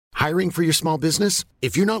Hiring for your small business?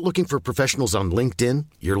 If you're not looking for professionals on LinkedIn,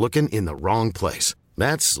 you're looking in the wrong place.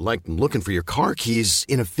 That's like looking for your car keys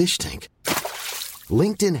in a fish tank.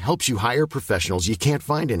 LinkedIn helps you hire professionals you can't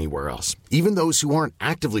find anywhere else, even those who aren't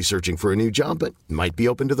actively searching for a new job but might be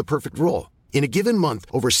open to the perfect role. In a given month,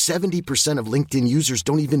 over 70% of LinkedIn users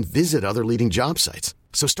don't even visit other leading job sites.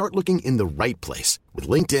 So start looking in the right place. With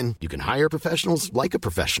LinkedIn, you can hire professionals like a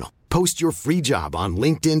professional. Post your free job on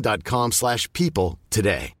linkedin.com/people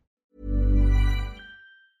today.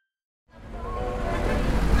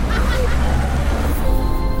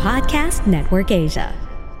 Podcast Network Asia.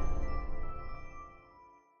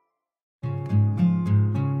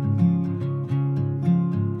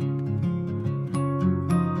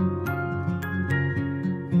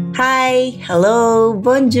 Hi, hello,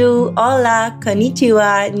 bonjour, hola,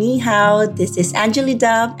 konnichiwa, ni hao. This is Anjali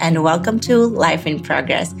Dub and welcome to Life in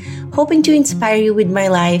Progress. Hoping to inspire you with my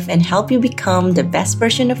life and help you become the best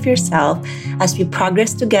version of yourself as we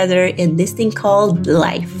progress together in this thing called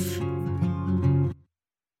life.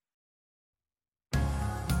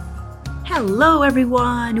 Hello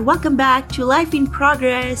everyone, welcome back to Life in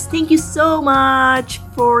Progress. Thank you so much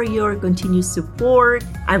for your continued support.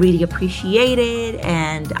 I really appreciate it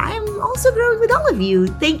and I'm also growing with all of you.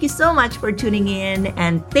 Thank you so much for tuning in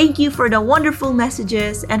and thank you for the wonderful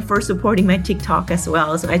messages and for supporting my TikTok as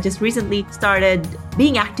well. So I just recently started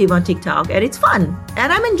being active on TikTok and it's fun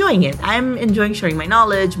and I'm enjoying it. I'm enjoying sharing my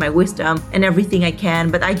knowledge, my wisdom and everything I can,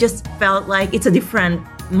 but I just felt like it's a different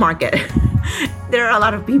market. There are a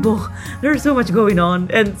lot of people. There's so much going on.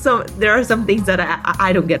 And so there are some things that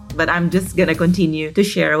I don't get, but I'm just going to continue to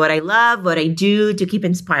share what I love, what I do to keep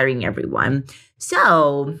inspiring everyone.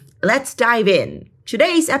 So let's dive in.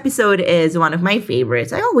 Today's episode is one of my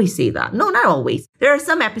favorites. I always say that. No, not always. There are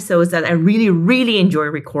some episodes that I really, really enjoy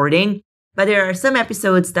recording, but there are some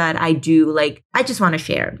episodes that I just want to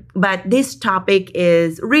share. But this topic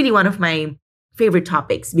is really one of my favorite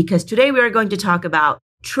topics because today we are going to talk about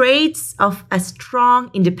traits of a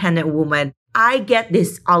strong, independent woman. I get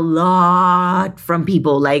this a lot from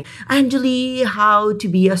people like, Anjali, how to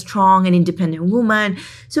be a strong and independent woman.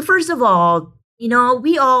 So first of all,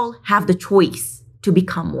 we all have the choice to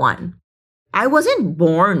become one. I wasn't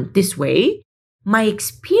born this way. My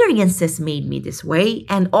experiences made me this way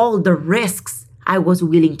and all the risks I was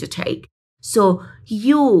willing to take. So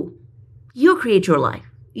you create your life.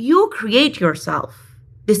 You create yourself.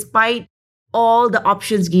 Despite all the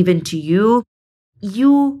options given to you,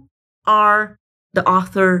 you are the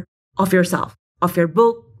author of yourself, of your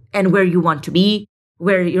book, and where you want to be,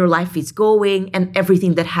 where your life is going, and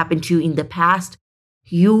everything that happened to you in the past.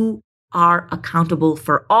 You are accountable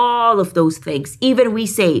for all of those things. Even we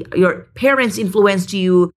say your parents influenced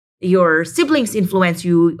you, your siblings influenced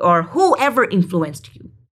you, or whoever influenced you.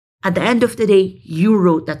 At the end of the day, you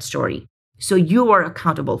wrote that story. So you are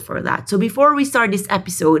accountable for that. So before we start this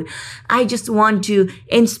episode, I just want to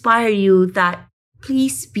inspire you that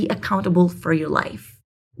please be accountable for your life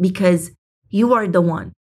because you are the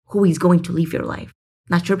one who is going to live your life.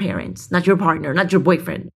 Not your parents, not your partner, not your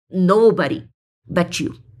boyfriend, nobody but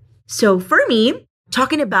you. So for me,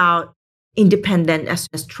 talking about independent as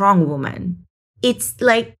a strong woman, it's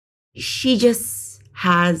like she just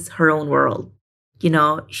has her own world.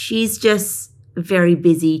 She's just very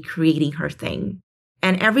busy creating her thing.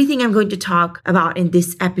 And everything I'm going to talk about in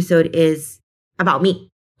this episode is about me,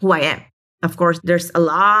 who I am. Of course, there's a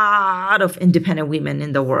lot of independent women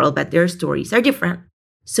in the world, but their stories are different.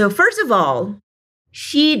 So first of all,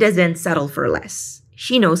 she doesn't settle for less.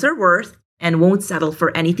 She knows her worth and won't settle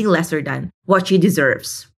for anything lesser than what she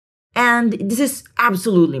deserves. And this is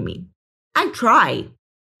absolutely me. I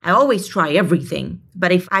always try everything.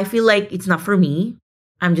 But if I feel like it's not for me,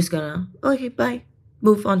 I'm just gonna, okay, bye.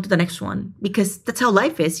 Move on to the next one. Because that's how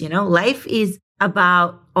life is, Life is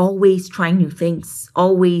about always trying new things,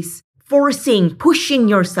 always pushing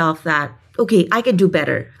yourself that, okay, I can do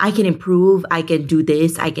better. I can improve. I can do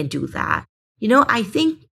this. I can do that. I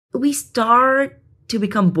think we start to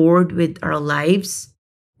become bored with our lives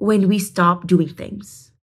when we stop doing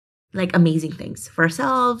things, like amazing things for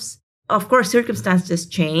ourselves. Of course, circumstances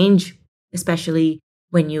change, especially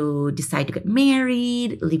when you decide to get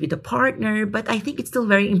married, live with a partner, but I think it's still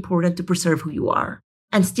very important to preserve who you are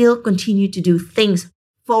and still continue to do things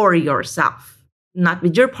for yourself, not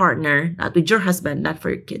with your partner, not with your husband, not for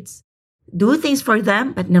your kids. Do things for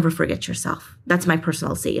them, but never forget yourself. That's my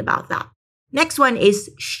personal say about that. Next one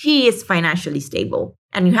is she is financially stable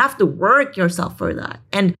and you have to work yourself for that.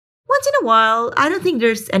 And once in a while, I don't think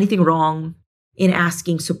there's anything wrong in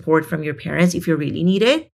asking support from your parents if you really need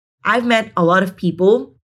it. I've met a lot of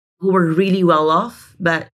people who were really well off,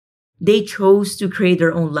 but they chose to create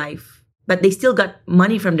their own life, but they still got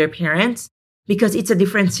money from their parents because it's a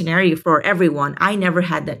different scenario for everyone. I never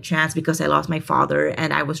had that chance because I lost my father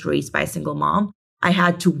and I was raised by a single mom. I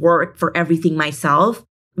had to work for everything myself.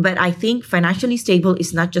 But I think financially stable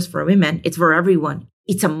is not just for women, it's for everyone.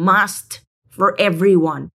 It's a must for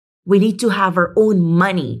everyone. We need to have our own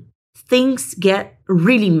money. Things get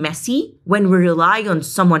really messy when we rely on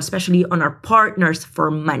someone, especially on our partners, for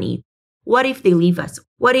money. What if they leave us?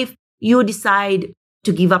 What if you decide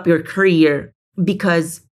to give up your career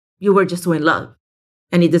because you were just so in love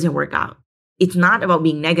and it doesn't work out? It's not about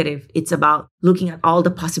being negative. It's about looking at all the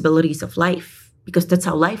possibilities of life because that's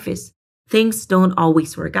how life is. Things don't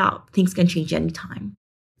always work out. Things can change anytime.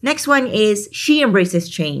 Next one is she embraces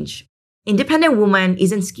change. Independent woman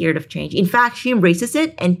isn't scared of change. In fact, she embraces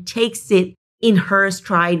it and takes it in her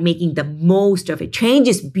stride, making the most of it. Change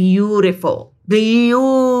is beautiful.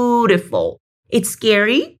 Beautiful. It's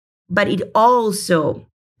scary, but it also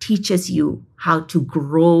teaches you how to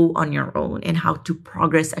grow on your own and how to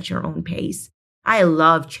progress at your own pace. I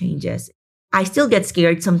love changes. I still get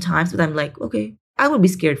scared sometimes, but I'm like, okay, I will be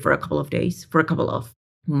scared for a couple of days, for a couple of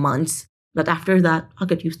months. But after that, I'll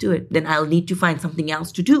get used to it. Then I'll need to find something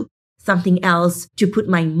else to do, something else to put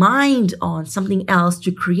my mind on, something else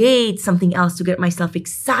to create, something else to get myself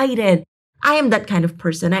excited. I am that kind of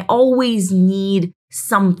person. I always need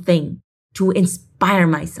something to inspire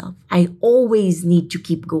myself. I always need to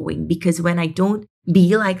keep going because when I don't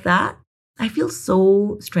be like that, I feel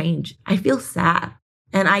so strange. I feel sad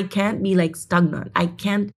and I can't be like stagnant. I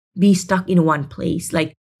can't be stuck in one place.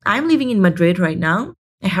 Like I'm living in Madrid right now.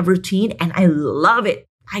 I have routine and I love it.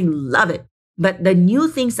 I love it. But the new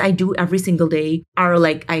things I do every single day are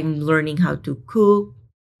like I'm learning how to cook.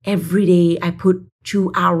 Every day I put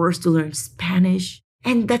 2 hours to learn Spanish.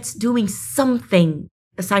 And that's doing something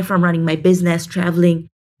aside from running my business, traveling.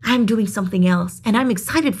 I'm doing something else and I'm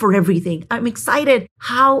excited for everything. I'm excited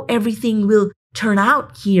how everything will turn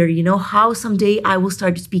out here. You know, how someday I will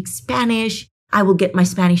start to speak Spanish. I will get my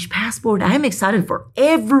Spanish passport. I'm excited for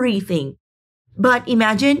everything. But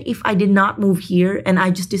imagine if I did not move here and I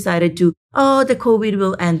just decided to, the COVID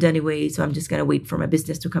will end anyway, so I'm just going to wait for my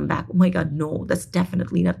business to come back. Oh my God, no, that's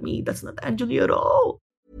definitely not me. That's not Anjali at all.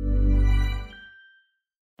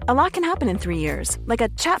 A lot can happen in 3 years, like a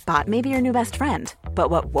chatbot may be your new best friend. But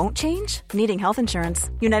what won't change? Needing health insurance.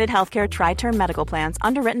 United Healthcare Tri-Term Medical Plans,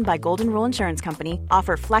 underwritten by Golden Rule Insurance Company,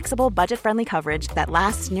 offer flexible, budget-friendly coverage that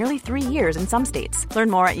lasts nearly 3 years in some states. Learn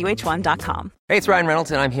more at uh1.com. Hey, it's Ryan Reynolds,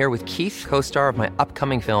 and I'm here with Keith, co-star of my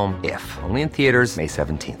upcoming film, If, only in theaters May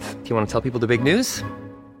 17th. Do you want to tell people the big news?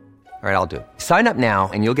 All right, I'll do it. Sign up now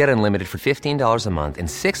and you'll get unlimited for $15 a month and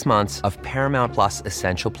 6 months of Paramount Plus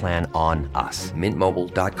Essential Plan on us.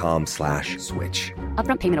 MintMobile.com/switch.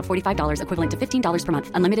 Upfront payment of $45 equivalent to $15 per month.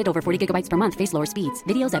 Unlimited over 40 gigabytes per month. Face lower speeds.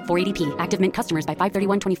 Videos at 480p. Active Mint customers by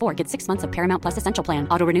 531.24 get 6 months of Paramount Plus Essential Plan.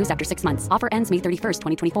 Auto renews after 6 months. Offer ends May 31st,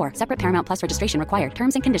 2024. Separate Paramount Plus registration required.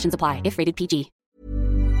 Terms and conditions apply if rated PG.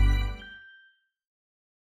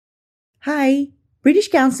 Hi. British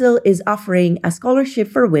Council is offering a scholarship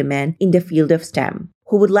for women in the field of STEM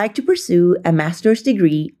who would like to pursue a master's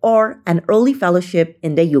degree or an early fellowship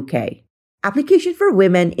in the UK. Application for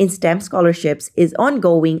women in STEM scholarships is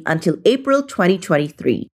ongoing until April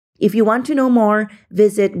 2023. If you want to know more,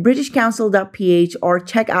 visit britishcouncil.ph or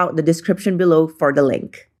check out the description below for the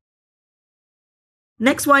link.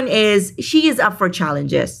 Next one is she is up for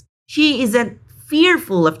challenges. She isn't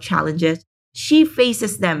fearful of challenges. She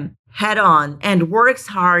faces them head on and works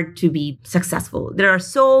hard to be successful. There are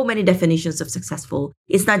so many definitions of successful.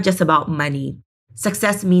 It's not just about money.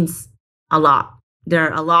 Success means a lot. There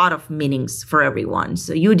are a lot of meanings for everyone.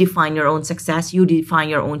 So you define your own success. You define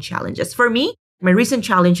your own challenges. For me, my recent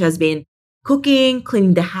challenge has been cooking,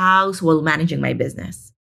 cleaning the house while managing my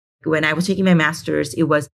business. When I was taking my master's, it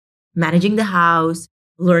was managing the house,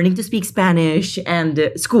 learning to speak Spanish,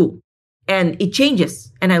 and school. And it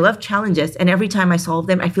changes. And I love challenges. And every time I solve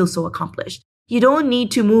them, I feel so accomplished. You don't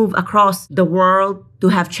need to move across the world to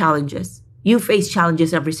have challenges. You face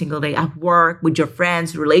challenges every single day at work, with your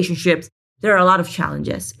friends, relationships. There are a lot of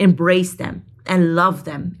challenges. Embrace them and love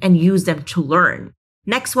them and use them to learn.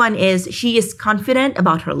 Next one is she is confident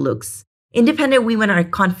about her looks. Independent women are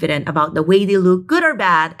confident about the way they look, good or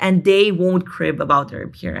bad, and they won't crib about their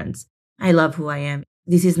appearance. I love who I am.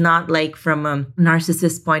 This is not like from a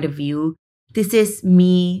narcissist point of view. This is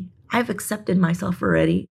me. I've accepted myself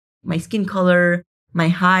already. My skin color, my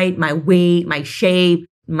height, my weight, my shape,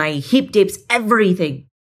 my hip dips, everything.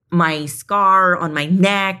 My scar on my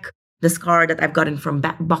neck, the scar that I've gotten from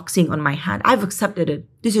boxing on my hand. I've accepted it.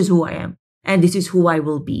 This is who I am. And this is who I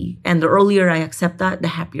will be. And the earlier I accept that, the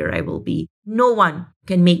happier I will be. No one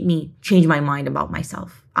can make me change my mind about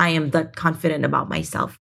myself. I am that confident about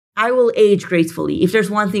myself. I will age gracefully. If there's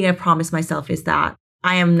one thing I promise myself is that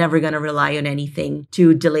I am never going to rely on anything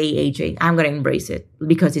to delay aging. I'm going to embrace it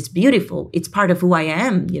because it's beautiful. It's part of who I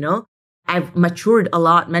am, I've matured a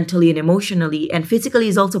lot mentally and emotionally, and physically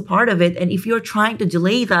is also part of it. And if you're trying to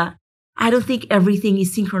delay that, I don't think everything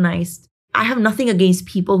is synchronized. I have nothing against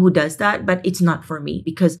people who does that, but it's not for me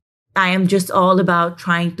because I am just all about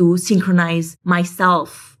trying to synchronize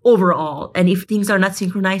myself overall. And if things are not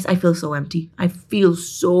synchronized, I feel so empty. I feel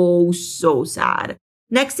so sad.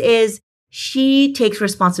 Next is she takes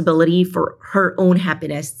responsibility for her own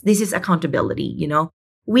happiness. This is accountability,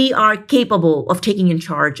 We are capable of taking in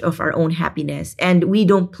charge of our own happiness, and we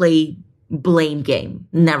don't play blame game.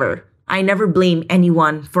 Never. I never blame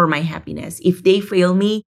anyone for my happiness. If they fail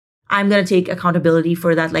me, I'm going to take accountability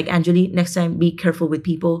for that. Like, Anjali, next time, be careful with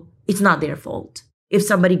people. It's not their fault. If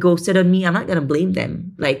somebody ghosted on me, I'm not going to blame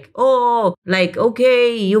them.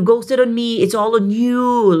 Okay, you ghosted on me. It's all on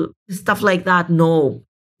you. Stuff like that. No.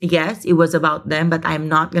 Yes, it was about them, but I'm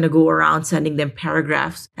not going to go around sending them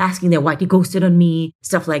paragraphs, asking them why they ghosted on me,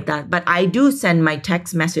 stuff like that. But I do send my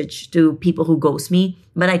text message to people who ghost me,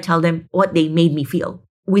 but I tell them what they made me feel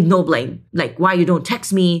with no blame. Like, why you don't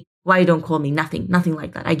text me, why you don't call me, nothing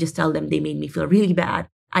like that. I just tell them they made me feel really bad.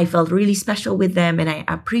 I felt really special with them and I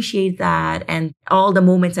appreciate that. And all the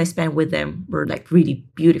moments I spent with them were like really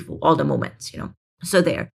beautiful, all the moments, So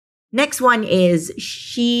there. Next one is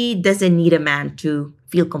she doesn't need a man to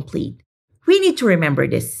feel complete. We need to remember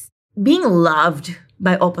this. Being loved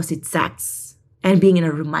by opposite sex and being in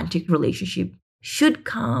a romantic relationship should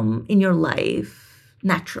come in your life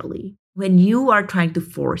naturally. When you are trying to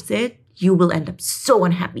force it, you will end up so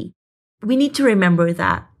unhappy. We need to remember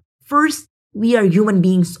that first, we are human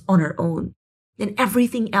beings on our own. Then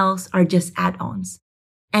everything else are just add-ons.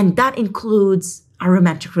 And that includes our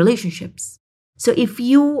romantic relationships. So if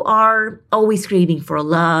you are always craving for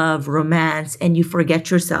love, romance, and you forget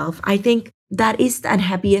yourself, I think that is the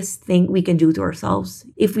unhappiest thing we can do to ourselves.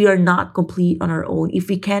 If we are not complete on our own, if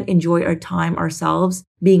we can't enjoy our time ourselves,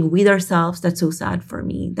 being with ourselves, that's so sad for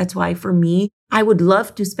me. That's why for me, I would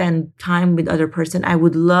love to spend time with other person. I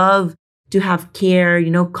would love to have care,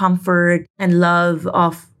 comfort and love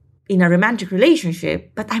in a romantic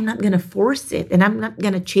relationship, but I'm not going to force it. And I'm not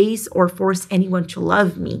going to chase or force anyone to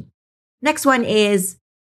love me. Next one is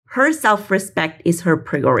her self-respect is her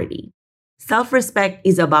priority. Self-respect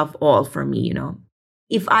is above all for me,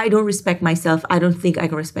 If I don't respect myself, I don't think I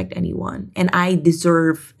can respect anyone. And I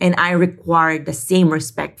deserve and I require the same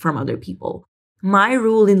respect from other people. My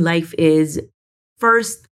rule in life is,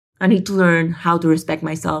 first, I need to learn how to respect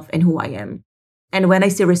myself and who I am. And when I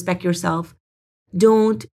say respect yourself,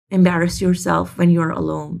 don't embarrass yourself when you're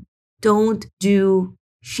alone. Don't do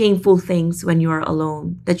shameful things when you are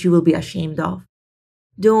alone that you will be ashamed of.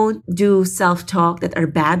 Don't do self-talk that are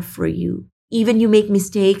bad for you. Even you make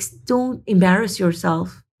mistakes, don't embarrass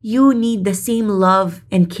yourself. You need the same love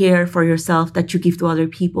and care for yourself that you give to other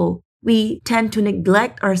people. We tend to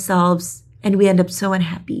neglect ourselves and we end up so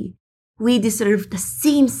unhappy. We deserve the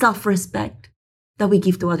same self-respect that we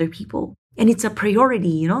give to other people. And it's a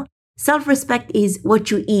priority, Self-respect is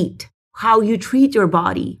what you eat, how you treat your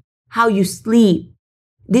body, how you sleep.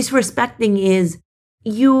 Disrespecting is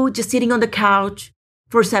you just sitting on the couch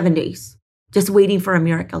for 7 days, just waiting for a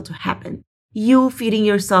miracle to happen. You feeding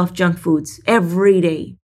yourself junk foods every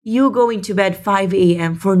day. You going to bed 5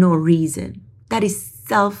 a.m. for no reason. That is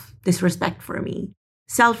self-disrespect for me.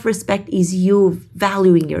 Self-respect is you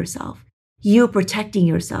valuing yourself, you protecting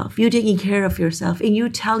yourself, you taking care of yourself, and you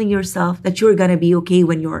telling yourself that you're going to be okay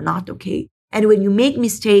when you're not okay. And when you make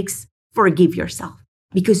mistakes, forgive yourself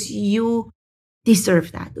because you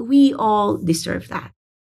deserve that. We all deserve that.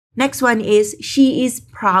 Next one is she is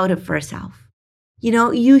proud of herself.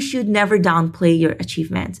 You should never downplay your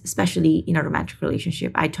achievements, especially in a romantic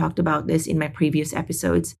relationship. I talked about this in my previous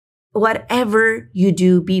episodes. Whatever you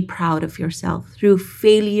do, be proud of yourself. Through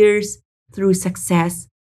failures, through success,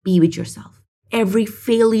 be with yourself. Every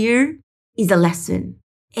failure is a lesson.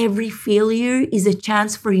 Every failure is a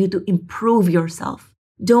chance for you to improve yourself.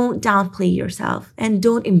 Don't downplay yourself and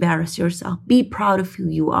don't embarrass yourself. Be proud of who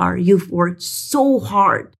you are. You've worked so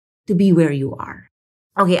hard to be where you are.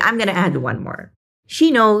 Okay, I'm going to add one more. She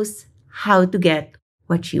knows how to get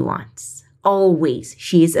what she wants. Always.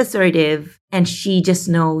 She is assertive and she just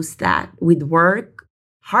knows that with work,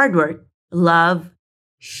 hard work, love,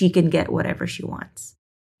 she can get whatever she wants.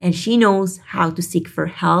 And she knows how to seek for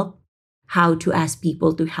help, how to ask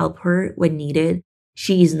people to help her when needed.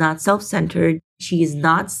 She is not self-centered. She is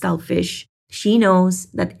not selfish. She knows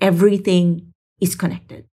that everything is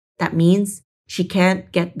connected. That means she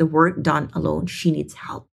can't get the work done alone. She needs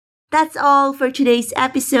help. That's all for today's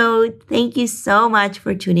episode. Thank you so much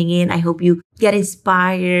for tuning in. I hope you get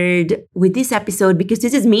inspired with this episode because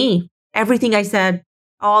this is me. Everything I said,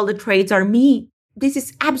 all the traits are me. This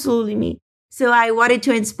is absolutely me. So I wanted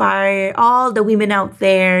to inspire all the women out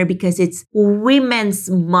there because it's Women's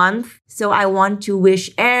Month. So I want to wish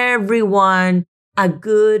everyone a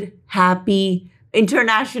good, happy,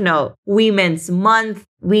 International Women's Month.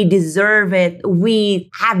 We deserve it.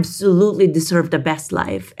 We absolutely deserve the best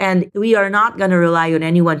life. And we are not going to rely on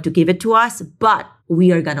anyone to give it to us, but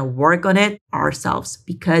we are going to work on it ourselves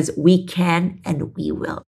because we can and we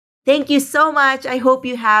will. Thank you so much. I hope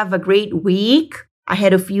you have a great week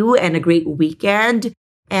ahead of you and a great weekend.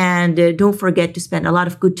 And don't forget to spend a lot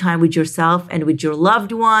of good time with yourself and with your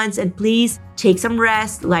loved ones. And please take some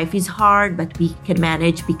rest. Life is hard, but we can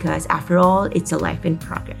manage because after all, it's a life in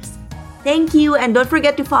progress. Thank you. And don't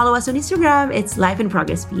forget to follow us on Instagram. It's Life in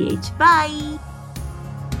Progress PH. Bye.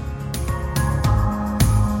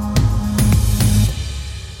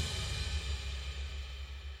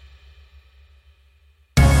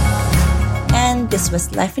 And this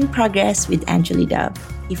was Life in Progress with Angeli Dub.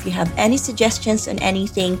 If you have any suggestions on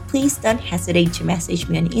anything, please don't hesitate to message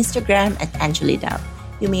me on Instagram at Angeli Dub.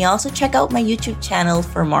 You may also check out my YouTube channel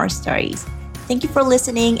for more stories. Thank you for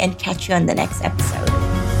listening and catch you on the next episode.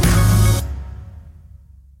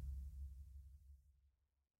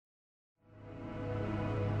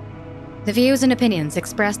 The views and opinions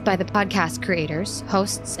expressed by the podcast creators,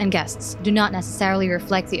 hosts, and guests do not necessarily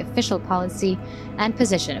reflect the official policy and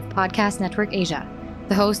position of Podcast Network Asia,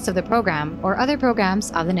 the hosts of the program, or other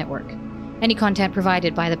programs of the network. Any content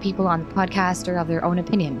provided by the people on the podcast are of their own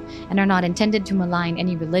opinion and are not intended to malign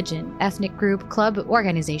any religion, ethnic group, club,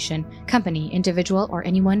 organization, company, individual, or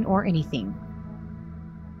anyone or anything.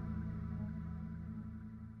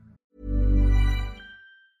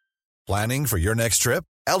 Planning for your next trip?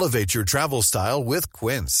 Elevate your travel style with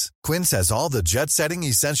Quince. Quince has all the jet-setting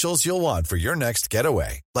essentials you'll want for your next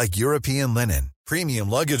getaway, like European linen, premium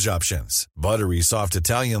luggage options, buttery soft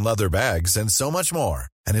Italian leather bags, and so much more.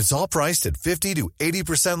 And it's all priced at 50 to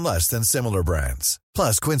 80% less than similar brands.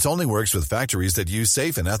 Plus, Quince only works with factories that use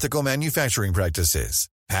safe and ethical manufacturing practices.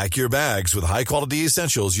 Pack your bags with high-quality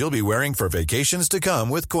essentials you'll be wearing for vacations to come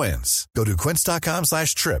with Quince. Go to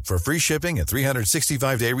quince.com/trip for free shipping and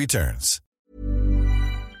 365-day returns.